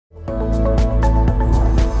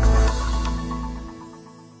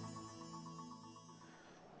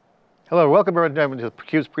Hello, welcome everyone to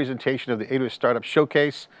theCUBE's presentation of the AWS Startup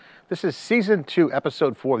Showcase. This is season 2,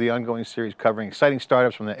 episode 4 of the ongoing series covering exciting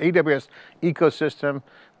startups from the AWS ecosystem.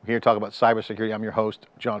 We're here to talk about cybersecurity. I'm your host,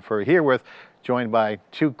 John Furrier, joined by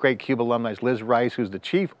two great CUBE alumni, Liz Rice, who's the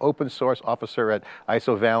Chief Open Source Officer at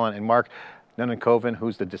Isovalent, and Mark Nunnikhoven,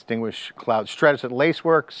 who's the Distinguished Cloud Strategist at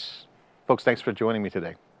Laceworks. Folks, thanks for joining me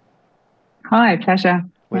today. Hi, pleasure.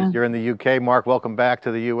 Liz, you're in the UK. Mark, welcome back to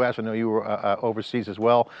the US. I know you were overseas as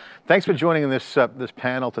well. Thanks for joining in this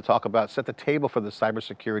panel to talk about, set the table for the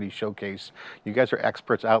Cybersecurity Showcase. You guys are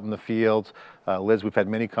experts out in the field. Liz, we've had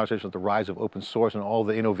many conversations with the rise of open source and all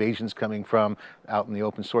the innovations coming from out in the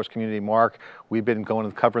open source community. Mark, we've been going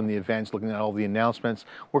and covering the events, looking at all the announcements.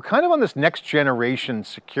 We're kind of on this next generation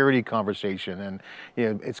security conversation, and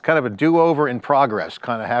it's kind of a do-over in progress,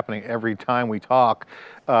 kind of happening every time we talk.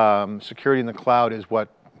 Security in the cloud is what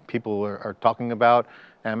people are talking about.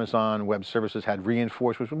 Amazon Web Services had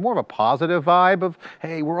reinforced, which was more of a positive vibe of,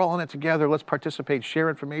 hey, we're all in it together, let's participate, share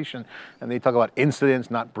information. And they talk about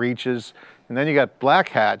incidents, not breaches. And then you got Black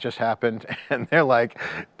Hat just happened, and they're like,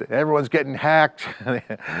 everyone's getting hacked.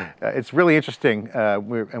 It's really interesting, as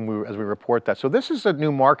we report that. So this is a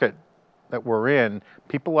new market that we're in.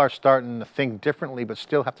 People are starting to think differently, but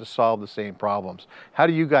still have to solve the same problems. How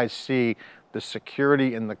do you guys see the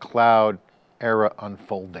security in the cloud era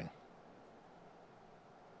unfolding?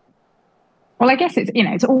 Well, I guess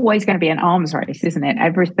it's always going to be an arms race, isn't it?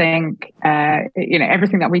 Everything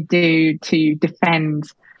everything that we do to defend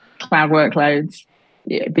cloud workloads,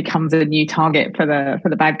 it becomes a new target for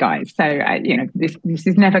the bad guys. So this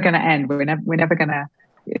is never going to end. We're never going to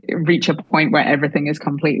reach a point where everything is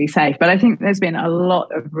completely safe. But I think there's been a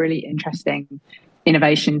lot of really interesting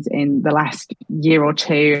innovations in the last year or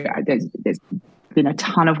two. There's been a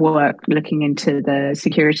ton of work looking into the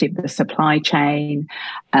security of the supply chain.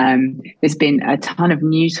 There's been a ton of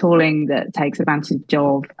new tooling that takes advantage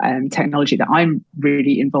of technology that I'm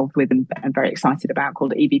really involved with and very excited about,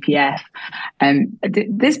 called eBPF.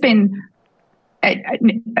 There's been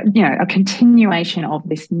a continuation of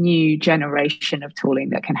this new generation of tooling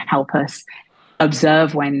that can help us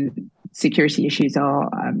observe when security issues are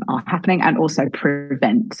happening and also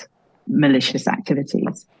prevent malicious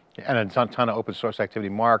activities. And a ton of open source activity.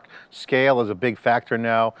 Mark, scale is a big factor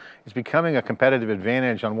now. It's becoming a competitive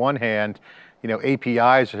advantage. On one hand,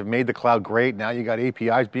 APIs have made the cloud great. Now you got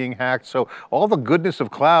APIs being hacked. So all the goodness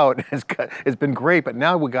of cloud has been great, but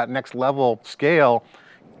now we got next level scale.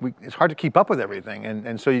 It's hard to keep up with everything.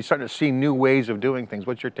 And so you're starting to see new ways of doing things.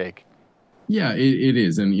 What's your take? Yeah, it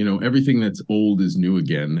is. And, everything that's old is new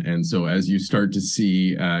again. And so as you start to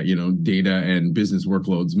see, data and business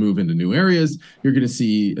workloads move into new areas, you're going to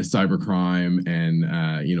see a cybercrime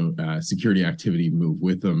and, security activity move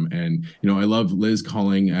with them. And, I love Liz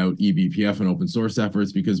calling out eBPF and open source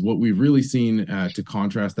efforts, because what we've really seen to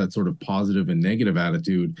contrast that sort of positive and negative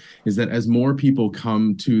attitude is that as more people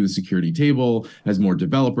come to the security table, as more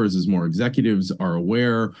developers, as more executives are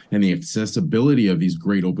aware and the accessibility of these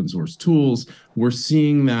great open source tools, we're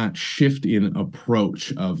seeing that shift in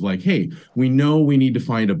approach of like, hey, we know we need to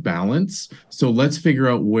find a balance. So let's figure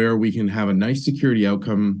out where we can have a nice security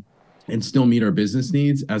outcome and still meet our business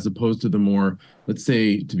needs, as opposed to the more, let's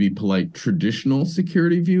say, to be polite, traditional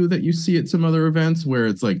security view that you see at some other events where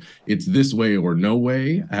it's like, it's this way or no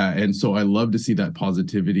way. And so I love to see that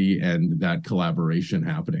positivity and that collaboration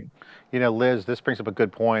happening. Liz, this brings up a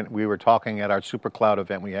good point. We were talking at our Super Cloud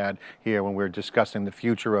event we had here when we were discussing the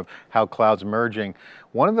future of how cloud's merging.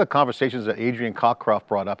 One of the conversations that Adrian Cockcroft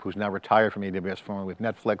brought up, who's now retired from AWS, formerly with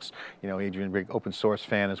Netflix, Adrian, big open source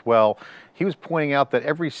fan as well. He was pointing out that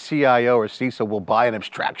every CIO or CISO will buy an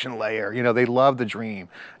abstraction layer. They love the dream,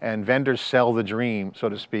 and vendors sell the dream, so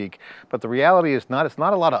to speak. But the reality is it's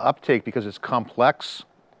not a lot of uptake because it's complex.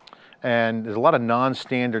 And there's a lot of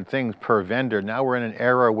non-standard things per vendor. Now we're in an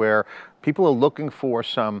era where people are looking for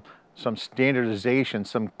some standardization,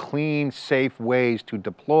 some clean, safe ways to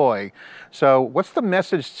deploy. So what's the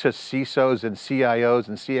message to CISOs and CIOs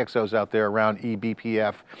and CXOs out there around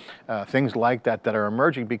eBPF, things like that are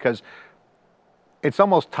emerging? Because it's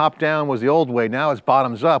almost top down was the old way. Now it's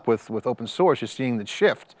bottoms up with open source. You're seeing the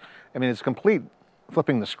shift. I mean, it's complete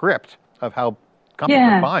flipping the script of how companies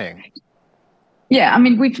are buying. Yeah, I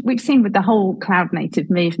mean, we've seen with the whole cloud native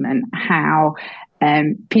movement how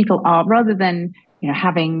people are, rather than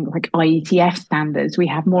having like IETF standards, we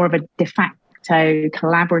have more of a de facto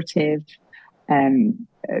collaborative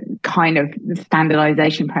kind of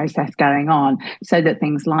standardization process going on, so that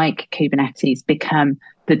things like Kubernetes become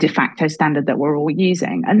the de facto standard that we're all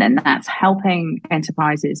using. And then that's helping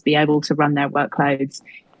enterprises be able to run their workloads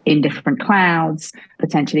in different clouds,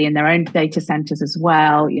 potentially in their own data centers as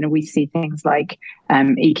well. We see things like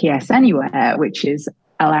EKS Anywhere, which is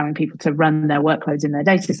allowing people to run their workloads in their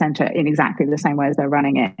data center in exactly the same way as they're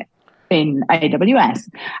running it in AWS.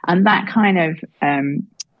 And that kind of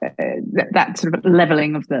that sort of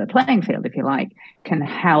leveling of the playing field, if you like, can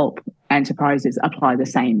help enterprises apply the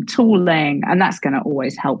same tooling. And that's going to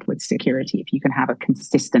always help with security if you can have a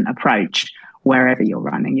consistent approach wherever you're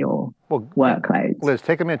running your workloads. Liz,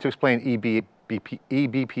 take a minute to explain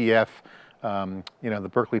eBPF, the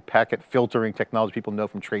Berkeley packet filtering technology people know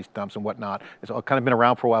from trace dumps and whatnot. It's all kind of been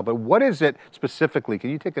around for a while, but what is it specifically? Can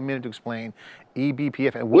you take a minute to explain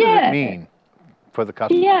eBPF and what does it mean for the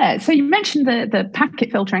customer? Yeah, so you mentioned the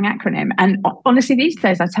packet filtering acronym, and honestly these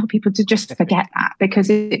days I tell people to just forget that because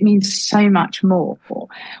it means so much more.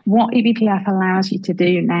 What eBPF allows you to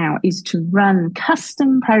do now is to run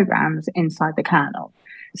custom programs inside the kernel.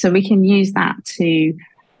 So we can use that to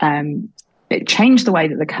change the way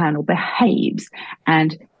that the kernel behaves,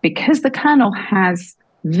 and because the kernel has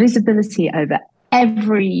visibility over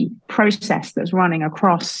every process that's running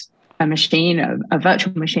across a machine, a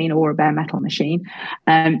virtual machine or a bare metal machine,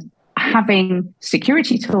 having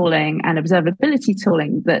security tooling and observability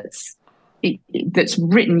tooling that's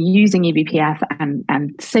written using eBPF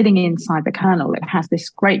and sitting inside the kernel, it has this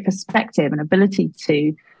great perspective and ability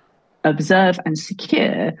to observe and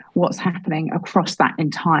secure what's happening across that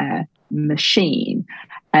entire machine.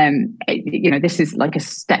 This is like a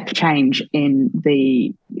step change in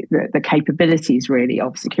the capabilities really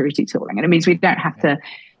of security tooling, and it means we don't have to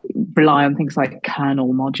rely on things like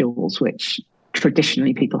kernel modules, which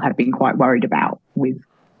traditionally people have been quite worried about with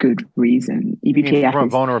good reason. eBPF from a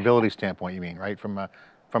vulnerability standpoint, you mean, right? From a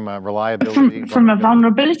reliability, from a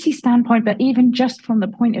vulnerability standpoint, but even just from the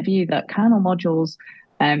point of view that kernel modules,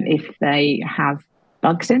 if they have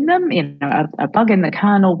bugs in them, a bug in the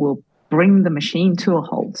kernel will bring the machine to a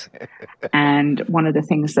halt. And one of the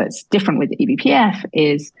things that's different with eBPF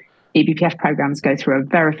is eBPF programs go through a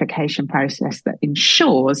verification process that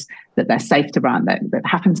ensures that they're safe to run, that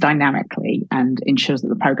happens dynamically and ensures that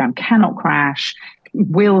the program cannot crash,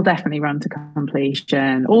 will definitely run to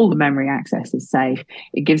completion, all the memory access is safe.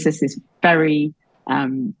 It gives us this very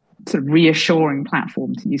sort of reassuring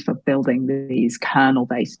platform to use for building these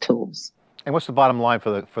kernel-based tools. And what's the bottom line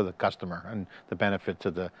for the customer and the benefit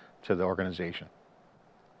to the organization?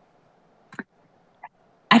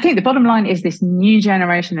 I think the bottom line is this new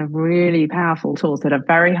generation of really powerful tools that are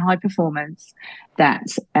very high performance, that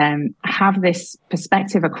have this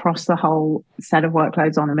perspective across the whole set of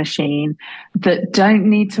workloads on a machine, that don't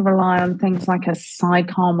need to rely on things like a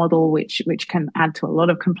sidecar model, which can add to a lot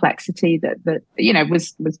of complexity, that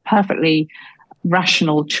was perfectly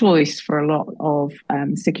rational choice for a lot of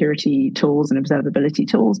security tools and observability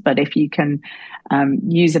tools. But if you can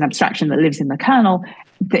use an abstraction that lives in the kernel,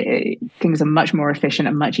 things are much more efficient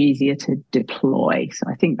and much easier to deploy. So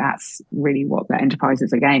I think that's really what the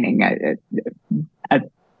enterprises are gaining. A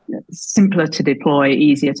simpler to deploy,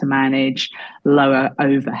 easier to manage, lower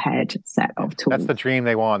overhead set of tools. That's the dream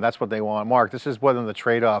they want. That's what they want. Mark, this is one of the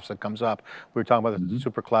trade-offs that comes up. We were talking about the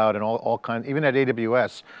super cloud and all kinds, even at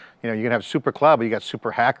AWS, you can have super cloud, but you got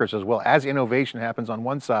super hackers as well. As innovation happens on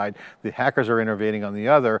one side, the hackers are innovating on the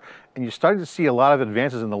other, and you're starting to see a lot of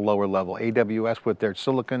advances in the lower level. AWS with their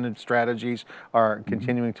silicon strategies are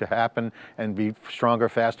continuing to happen and be stronger,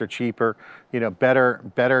 faster, cheaper,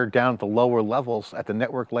 better down at the lower levels at the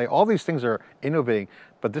network layer. All these things are innovating,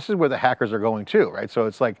 but this is where the hackers are going too, right? So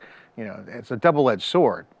it's like, it's a double-edged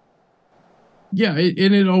sword. Yeah,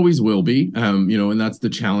 and it always will be, and that's the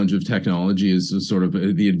challenge of technology, is sort of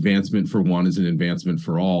the advancement for one is an advancement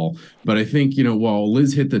for all. But I think, while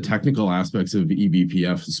Liz hit the technical aspects of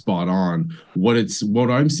eBPF spot on, what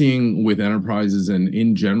I'm seeing with enterprises and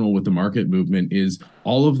in general with the market movement is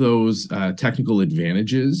all of those technical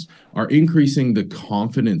advantages are increasing the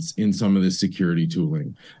confidence in some of this security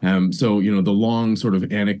tooling. So, the long sort of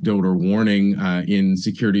anecdote or warning in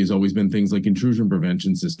security has always been things like intrusion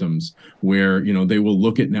prevention systems, where, they will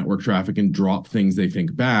look at network traffic and drop things they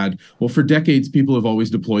think bad. Well, for decades, people have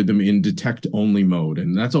always deployed them in detect only mode.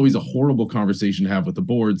 And that's always a horrible conversation to have with the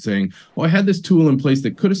board, saying, well, I had this tool in place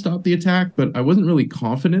that could have stopped the attack, but I wasn't really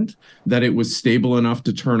confident that it was stable enough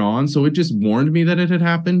to turn on. So it just warned me that it had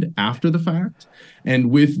happened after the fact.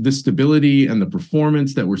 And with the stability and the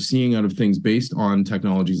performance that we're seeing out of things based on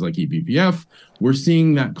technologies like eBPF, we're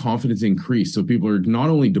seeing that confidence increase. So people are not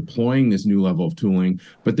only deploying this new level of tooling,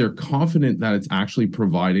 but they're confident that it's actually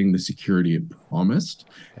providing the security it promised.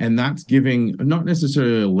 And that's giving not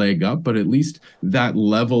necessarily a leg up, but at least that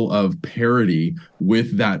level of parity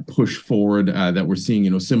with that push forward that we're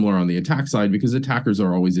seeing, similar on the attack side, because attackers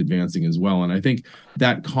are always advancing as well. And I think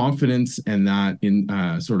that confidence and that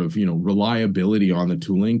reliability on the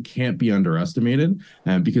tooling can't be underestimated,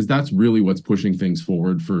 because that's really what's pushing things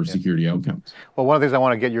forward for security outcomes. Well, one of the things I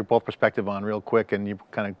want to get your both perspective on real quick, and you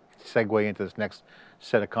kind of segue into this next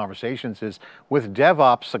set of conversations, is with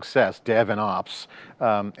DevOps success, Dev and Ops,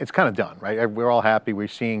 it's kind of done, right? We're all happy. We're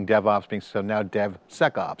seeing DevOps being, so now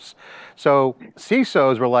DevSecOps. So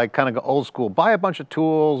CISOs were like kind of old school, buy a bunch of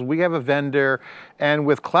tools, we have a vendor, and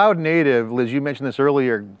with cloud native, Liz, you mentioned this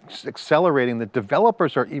earlier, accelerating, the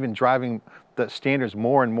developers are even driving the standards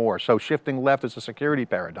more and more. So shifting left is a security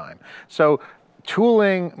paradigm. So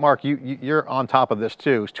tooling, Mark, you're on top of this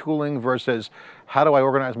too. Tooling versus how do I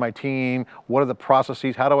organize my team? What are the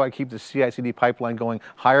processes? How do I keep the CI/CD pipeline going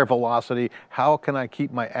higher velocity? How can I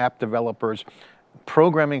keep my app developers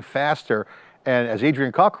programming faster? And as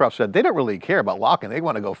Adrian Cockcroft said, they don't really care about locking. They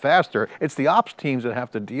want to go faster. It's the ops teams that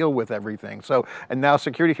have to deal with everything. So, and now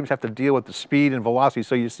security teams have to deal with the speed and velocity.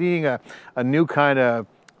 So you're seeing a new kind of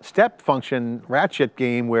step function ratchet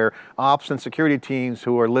game where ops and security teams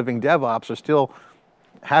who are living DevOps are still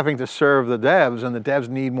having to serve the devs, and the devs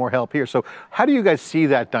need more help here. So how do you guys see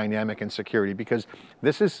that dynamic in security? Because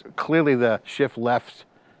this is clearly the shift left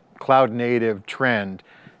cloud native trend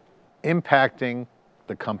impacting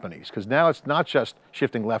the companies. Because now it's not just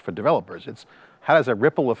shifting left for developers, it's how does a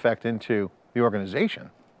ripple effect into the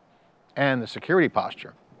organization and the security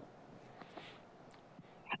posture?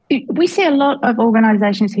 We see a lot of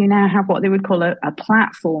organizations who now have what they would call a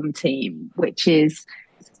platform team, which is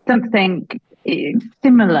something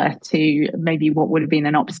similar to maybe what would have been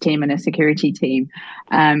an ops team and a security team,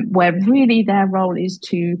 where really their role is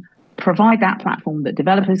to provide that platform that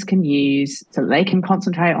developers can use so that they can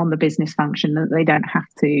concentrate on the business function, that they don't have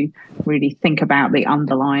to really think about the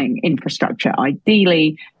underlying infrastructure.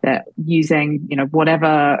 Ideally, they're using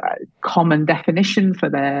whatever common definition for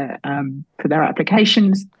their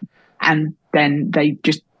applications, and then they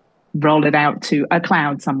just roll it out to a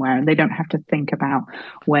cloud somewhere, and they don't have to think about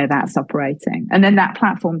where that's operating. And then that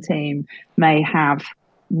platform team may have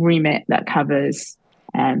remit that covers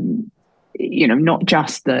not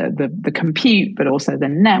just the compute, but also the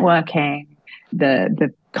networking,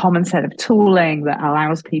 the common set of tooling that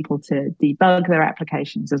allows people to debug their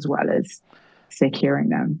applications as well as securing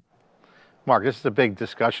them. Mark, this is a big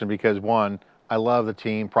discussion because one, I love the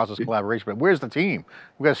team, process collaboration, but where's the team?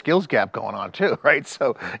 We've got a skills gap going on too, right?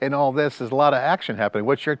 So in all this, there's a lot of action happening.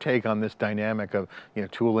 What's your take on this dynamic of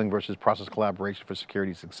tooling versus process collaboration for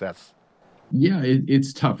security success? Yeah,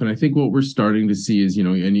 it's tough. And I think what we're starting to see is,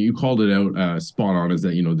 and you called it out spot on, is that,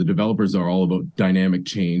 the developers are all about dynamic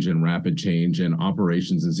change and rapid change, and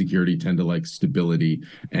operations and security tend to like stability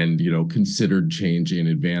and, considered change in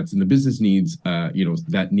advance. And the business needs,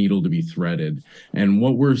 that needle to be threaded. And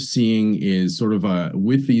what we're seeing is sort of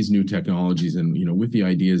with these new technologies and, with the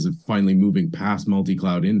ideas of finally moving past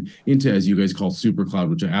multi-cloud into, as you guys call, super cloud,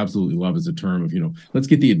 which I absolutely love as a term of, let's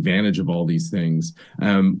get the advantage of all these things.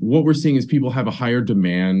 What we're seeing is people have a higher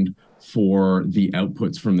demand for the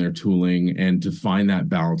outputs from their tooling and to find that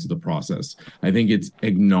balance of the process. I think it's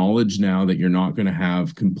acknowledged now that you're not going to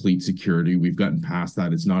have complete security. We've gotten past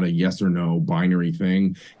that. It's not a yes or no binary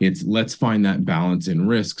thing. It's let's find that balance in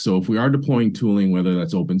risk. So if we are deploying tooling, whether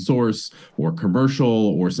that's open source or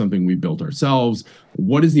commercial or something we built ourselves,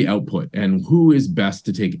 what is the output and who is best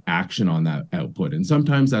to take action on that output? And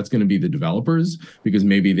sometimes that's going to be the developers, because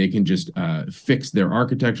maybe they can just fix their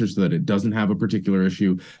architecture so that it doesn't have a particular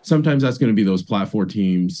issue. Sometimes that's going to be those platform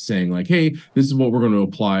teams saying like, hey, this is what we're going to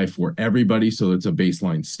apply for everybody, so it's a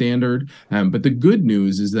baseline standard. But the good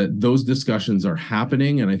news is that those discussions are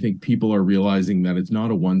happening, and I think people are realizing that it's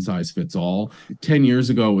not a one size fits all. 10 years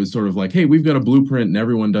ago, it was sort of like, hey, we've got a blueprint and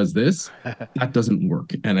everyone does this. That doesn't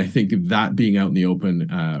work. And I think that being out in the open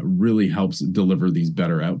really helps deliver these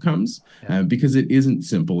better outcomes, because it isn't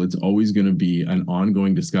simple. It's always going to be an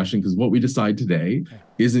ongoing discussion, because what we decide today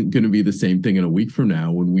isn't going to be the same thing in a week from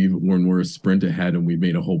now when we're a sprint ahead and we've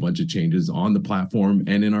made a whole bunch of changes on the platform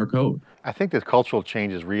and in our code. I think this cultural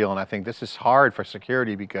change is real, and I think this is hard for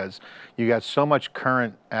security because you got so much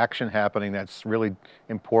current action happening that's really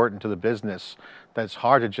important to the business that's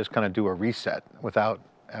hard to just kind of do a reset without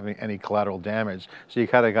having any collateral damage. So you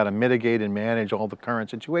kind of got to mitigate and manage all the current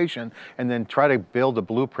situation and then try to build a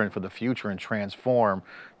blueprint for the future and transform,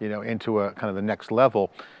 into a kind of the next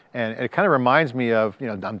level. And it kind of reminds me of,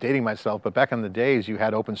 I'm dating myself, but back in the days you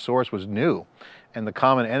had open source was new, and the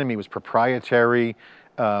common enemy was proprietary,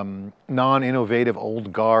 non-innovative,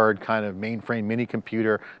 old guard, kind of mainframe mini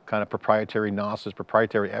computer, kind of proprietary NOSes,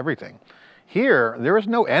 proprietary everything. Here, there is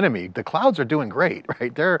no enemy. The clouds are doing great,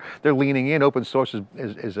 right? They're leaning in. Open source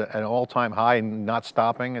is at an all-time high and not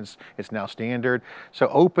stopping. It's now standard. So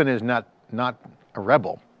open is not a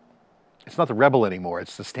rebel. It's not the rebel anymore,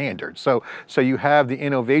 it's the standard. So you have the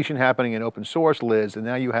innovation happening in open source, Liz, and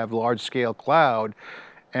now you have large scale cloud.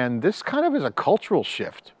 And this kind of is a cultural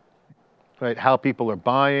shift, right? How people are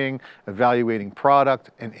buying, evaluating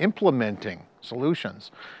product, and implementing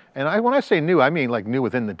solutions. And when I say new, I mean like new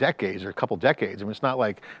within the decades or a couple decades. I mean, it's not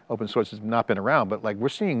like open source has not been around, but like we're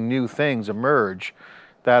seeing new things emerge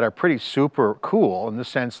that are pretty super cool in the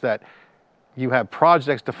sense that you have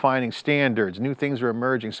projects defining standards, new things are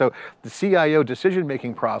emerging. So the CIO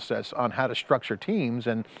decision-making process on how to structure teams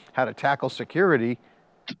and how to tackle security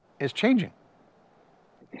is changing.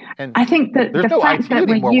 And I think that there's the no fact IT that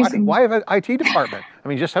anymore. we're using... Why have an IT department? I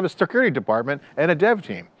mean, just have a security department and a dev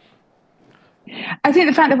team. I think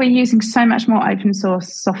the fact that we're using so much more open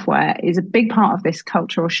source software is a big part of this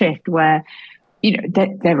cultural shift where,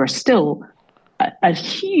 there are still a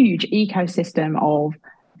huge ecosystem of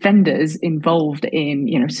vendors involved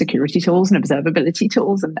in, security tools and observability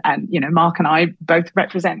tools. And Mark and I both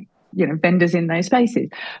represent, vendors in those spaces.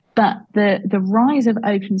 But the rise of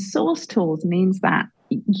open source tools means that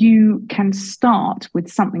you can start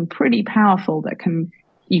with something pretty powerful that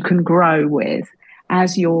you can grow with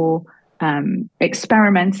as you're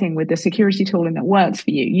experimenting with the security tooling that works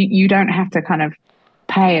for you. You don't have to kind of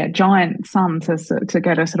pay a giant sum to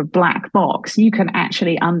get a sort of black box. You can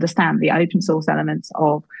actually understand the open source elements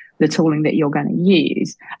of the tooling that you're going to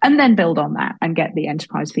use and then build on that and get the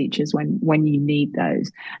enterprise features when you need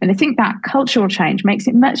those. And I think that cultural change makes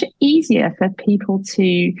it much easier for people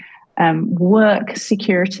to work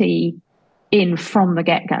security in from the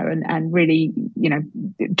get-go and really,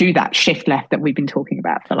 do that shift left that we've been talking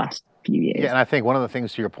about for the last few years. Yeah, and I think one of the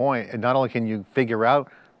things to your point, not only can you figure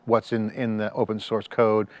out what's in the open source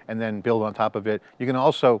code and then build on top of it, you can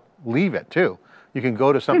also leave it too. You can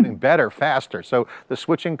go to something better, faster. So the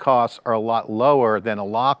switching costs are a lot lower than a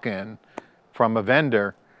lock-in from a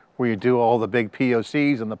vendor where you do all the big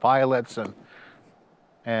POCs and the pilots.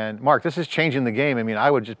 And Mark, this is changing the game. I mean,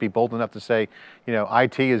 I would just be bold enough to say,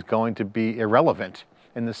 IT is going to be irrelevant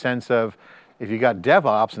in the sense of if you got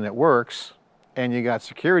DevOps and it works and you got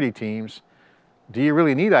security teams, do you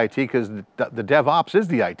really need IT? Because the DevOps is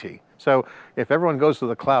the IT. So if everyone goes to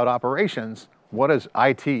the cloud operations, what does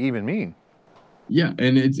IT even mean? Yeah,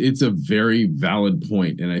 and it's a very valid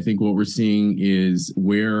point. And I think what we're seeing is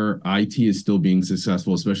where IT is still being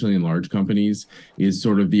successful, especially in large companies, is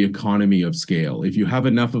sort of the economy of scale. If you have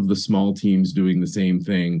enough of the small teams doing the same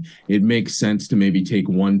thing, it makes sense to maybe take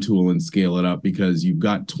one tool and scale it up because you've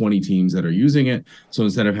got 20 teams that are using it. So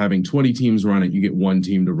instead of having 20 teams run it, you get one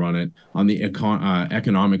team to run it. On the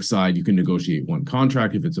economic side, you can negotiate one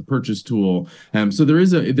contract if it's a purchase tool. So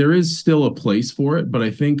there is still a place for it, but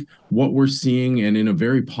I think what we're seeing, and in a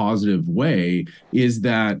very positive way, is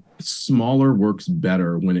that smaller works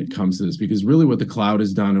better when it comes to this, because really what the cloud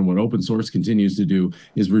has done and what open source continues to do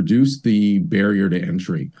is reduce the barrier to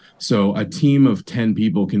entry. So a team of 10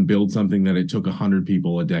 people can build something that it took 100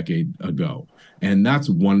 people a decade ago. And that's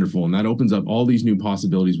wonderful. And that opens up all these new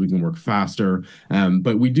possibilities. We can work faster,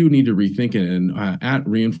 but we do need to rethink it. And at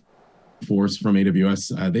Reinforce from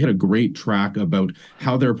AWS, they had a great track about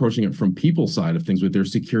how they're approaching it from people's side of things with their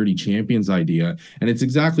security champions idea. And it's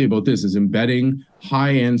exactly about this, is embedding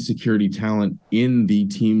high-end security talent in the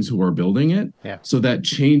teams who are building it. Yeah. So that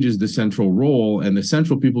changes the central role, and the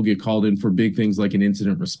central people get called in for big things like an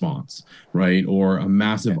incident response, right? Or a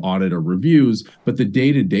massive audit or reviews, but the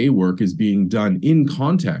day-to-day work is being done in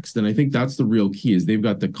context. And I think that's the real key, is they've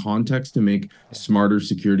got the context to make smarter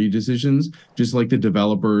security decisions, just like the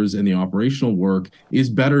developers and the operational work is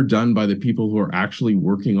better done by the people who are actually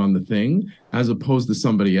working on the thing as opposed to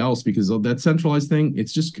somebody else, because of that centralized thing,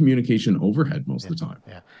 it's just communication overhead most of the time.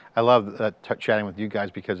 Yeah, I love chatting with you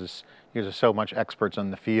guys because you guys are so much experts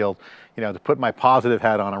in the field. To put my positive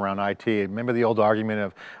hat on around IT, remember the old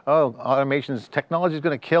argument of, technology is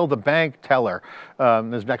going to kill the bank teller.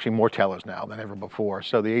 There's actually more tellers now than ever before.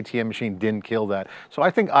 So the ATM machine didn't kill that. So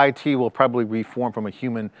I think IT will probably reform from a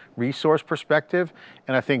human resource perspective.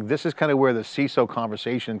 And I think this is kind of where the CISO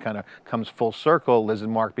conversation kind of comes full circle, Liz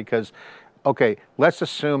and Mark, because okay, let's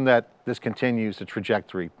assume that this continues the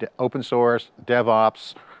trajectory. Open source,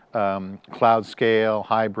 DevOps, cloud scale,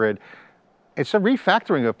 hybrid. It's a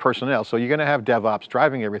refactoring of personnel. So you're going to have DevOps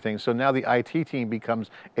driving everything. So now the IT team becomes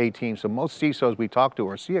a team. So most CISOs we talk to,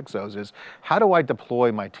 or CXOs, is how do I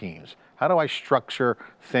deploy my teams? How do I structure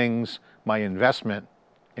things, my investment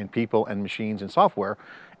in people and machines and software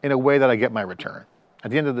in a way that I get my return?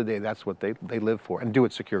 At the end of the day, that's what they live for, and do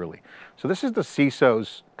it securely. So this is the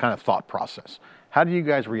CISO's kind of thought process. How do you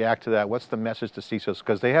guys react to that? What's the message to CISOs?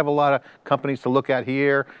 Because they have a lot of companies to look at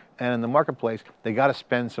here and in the marketplace. They got to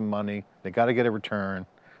spend some money. They got to get a return.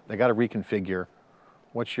 They got to reconfigure.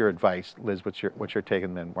 What's your advice, Liz? What's your take?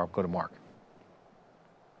 And then Mark, go to Mark.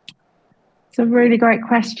 It's a really great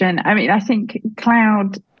question. I mean, I think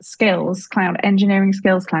cloud skills, cloud engineering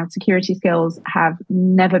skills, cloud security skills have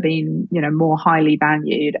never been, more highly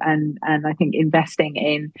valued. And I think investing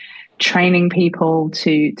in training people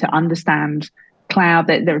to understand cloud,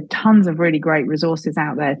 that there are tons of really great resources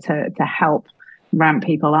out there to help ramp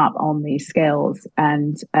people up on these skills.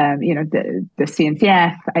 And the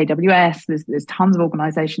CNCF, AWS, there's tons of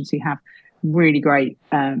organizations who have really great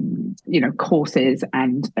courses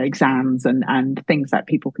and exams and things that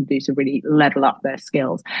people can do to really level up their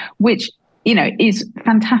skills, which is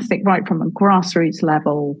fantastic, right from a grassroots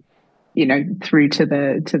level through to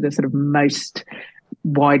the sort of most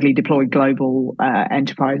widely deployed global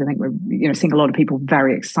enterprise. I think we're seeing a lot of people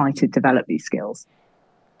very excited to develop these skills.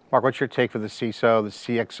 Mark, what's your take for the CISO, the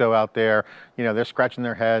CXO out there? They're scratching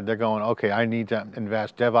their head. They're going, okay, I need to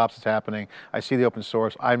invest. DevOps is happening. I see the open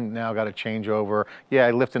source. I've now got to change over. Yeah,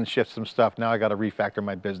 I lift and shift some stuff. Now I got to refactor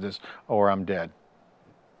my business or I'm dead.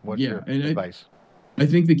 What's your advice? I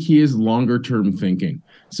think the key is longer term thinking.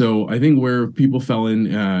 So I think where people fell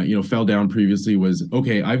down previously was,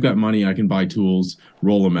 okay, I've got money, I can buy tools,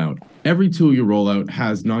 roll them out. Every tool you roll out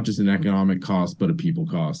has not just an economic cost, but a people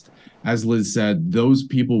cost. As Liz said, those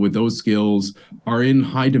people with those skills are in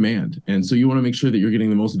high demand. And so you want to make sure that you're getting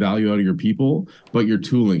the most value out of your people, but your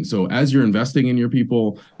tooling. So as you're investing in your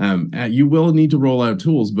people, you will need to roll out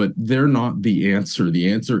tools, but they're not the answer.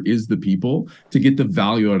 The answer is the people to get the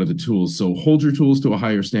value out of the tools. So hold your tools to a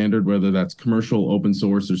higher standard, whether that's commercial, open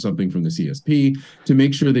source, or something from the CSP, to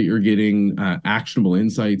make sure that you're getting actionable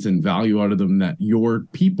insights and value out of them that your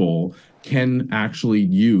people can actually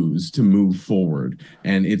use to move forward.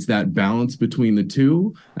 And it's that balance between the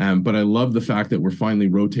two. But I love the fact that we're finally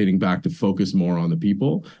rotating back to focus more on the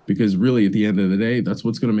people, because really at the end of the day, that's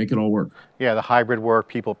what's going to make it all work. Yeah, the hybrid work,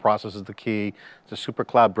 people process is the key. The super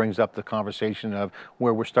cloud brings up the conversation of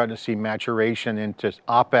where we're starting to see maturation into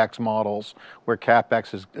OpEx models, where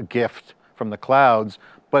CapEx is a gift from the clouds,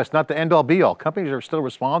 but it's not the end all be all. Companies are still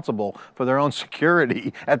responsible for their own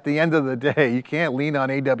security at the end of the day. You can't lean on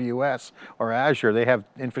AWS or Azure. They have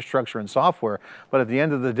infrastructure and software, but at the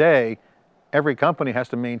end of the day, every company has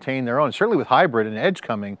to maintain their own. Certainly with hybrid and edge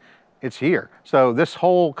coming, it's here. So this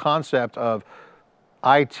whole concept of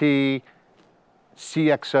IT,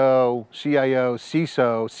 CXO, CIO,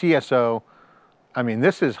 CISO, CSO, I mean,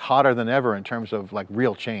 this is hotter than ever in terms of like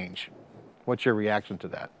real change. What's your reaction to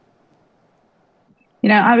that?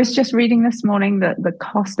 I was just reading this morning that the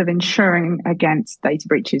cost of insuring against data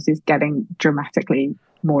breaches is getting dramatically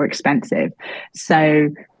more expensive. So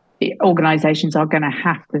organizations are going to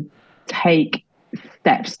have to take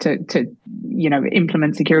steps to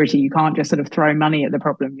implement security. You can't just sort of throw money at the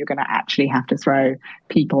problem. You're going to actually have to throw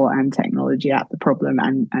people and technology at the problem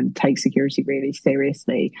and take security really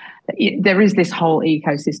seriously. There is this whole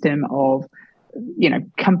ecosystem of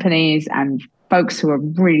companies and folks who are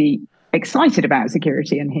really excited about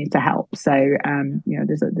security and here to help. So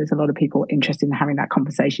there's a lot of people interested in having that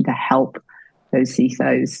conversation to help those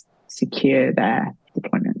CISOs secure their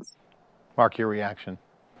deployments. Mark, your reaction?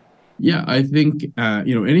 Yeah, I think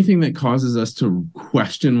anything that causes us to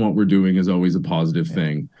question what we're doing is always a positive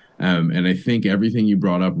thing. And I think everything you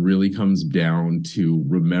brought up really comes down to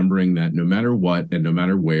remembering that no matter what and no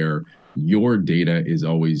matter where, your data is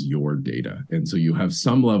always your data. And so you have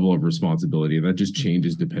some level of responsibility, and that just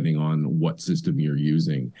changes depending on what system you're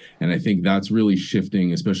using. And I think that's really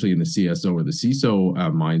shifting, especially in the CSO or the CISO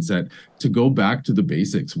mindset, to go back to the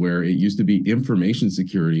basics where it used to be information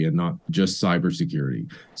security and not just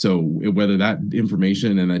cybersecurity. So whether that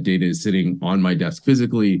information and that data is sitting on my desk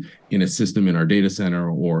physically, in a system in our data center,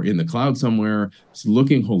 or in the cloud somewhere, it's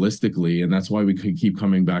looking holistically. And that's why we could keep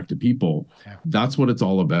coming back to people. Yeah. That's what it's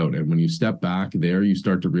all about. And when you step back there, you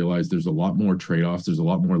start to realize there's a lot more trade-offs. There's a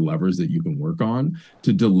lot more levers that you can work on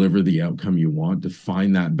to deliver the outcome you want, to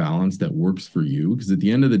find that balance that works for you. Because at the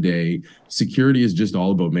end of the day, security is just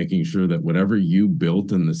all about making sure that whatever you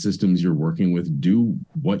built and the systems you're working with do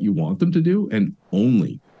what you want them to do, and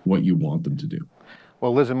only what you want them to do.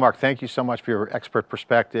 Well, Liz and Mark, thank you so much for your expert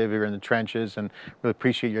perspective. You're in the trenches, and really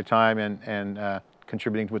appreciate your time and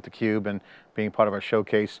contributing with theCUBE and being part of our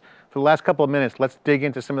showcase. For the last couple of minutes, let's dig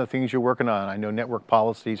into some of the things you're working on. I know network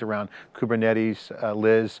policies around Kubernetes,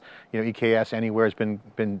 Liz, EKS Anywhere has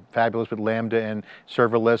been fabulous with Lambda and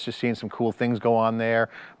serverless, just seeing some cool things go on there.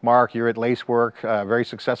 Mark, you're at Lacework, a very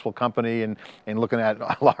successful company and looking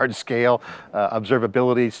at large scale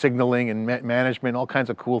observability, signaling and management, all kinds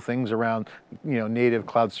of cool things around native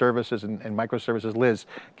cloud services and microservices. Liz,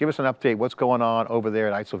 give us an update, what's going on over there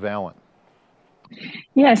at Isovalent?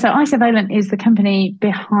 Yeah, so Isovalent is the company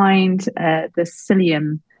behind the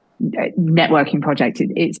Cilium networking project.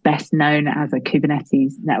 It's best known as a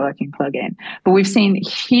Kubernetes networking plugin, but we've seen a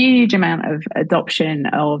huge amount of adoption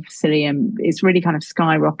of Cilium. It's really kind of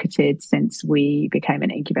skyrocketed since we became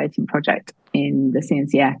an incubating project in the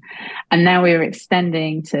CNCF. And now we're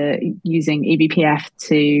extending to using eBPF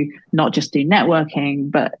to not just do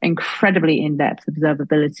networking, but incredibly in-depth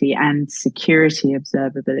observability and security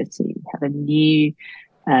observability. We have a new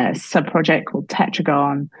sub-project called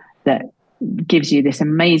Tetragon that gives you this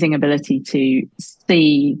amazing ability to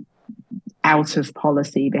see out of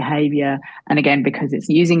policy behavior. And again, because it's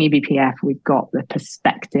using eBPF, we've got the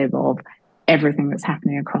perspective of everything that's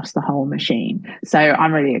happening across the whole machine. So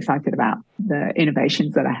I'm really excited about the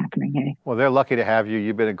innovations that are happening here. Well, they're lucky to have you.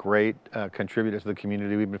 You've been a great contributor to the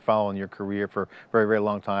community. We've been following your career for a very, very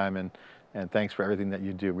long time, and thanks for everything that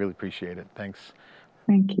you do. Really appreciate it. Thanks.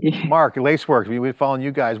 Thank you. Mark, Lacework, we've been following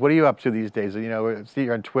you guys. What are you up to these days? See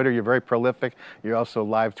you're on Twitter, you're very prolific. You're also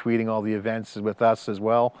live tweeting all the events with us as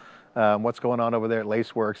well. What's going on over there at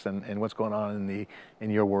Laceworks and what's going on in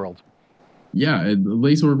your world? Yeah, at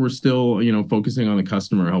Lacework, we're still, focusing on the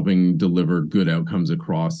customer, helping deliver good outcomes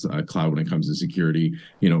across cloud when it comes to security.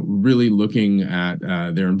 Really looking at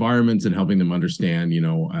their environments and helping them understand,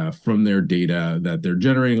 from their data that they're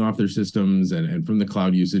generating off their systems and from the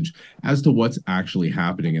cloud usage as to what's actually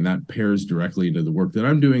happening. And that pairs directly to the work that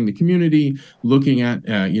I'm doing, the community, looking at,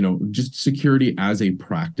 just security as a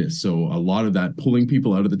practice. So a lot of that pulling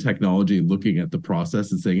people out of the technology, looking at the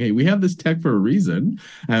process and saying, hey, we have this tech for a reason,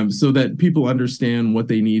 so that people understand what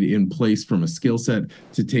they need in place from a skill set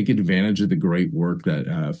to take advantage of the great work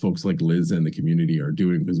that folks like Liz and the community are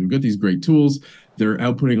doing, because we've got these great tools. They're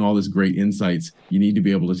outputting all this great insights. You need to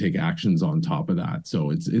be able to take actions on top of that. So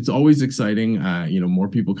it's always exciting. More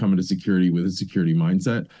people coming to security with a security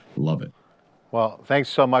mindset. Love it. Well, thanks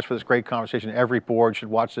so much for this great conversation. Every board should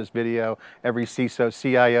watch this video. Every CISO,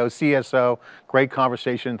 CIO, CSO, great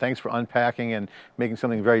conversation. Thanks for unpacking and making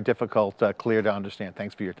something very difficult clear to understand.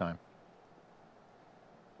 Thanks for your time.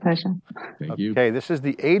 Pleasure. Thank you. Okay, this is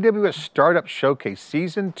the AWS Startup Showcase,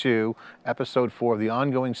 Season 2, Episode 4 of the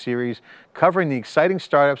ongoing series covering the exciting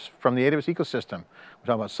startups from the AWS ecosystem. We're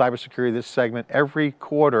talking about cybersecurity, this segment. Every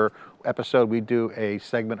quarter episode, we do a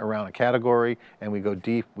segment around a category and we go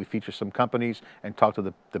deep. We feature some companies and talk to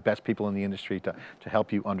the best people in the industry to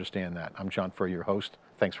help you understand that. I'm John Furrier, your host.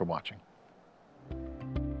 Thanks for watching.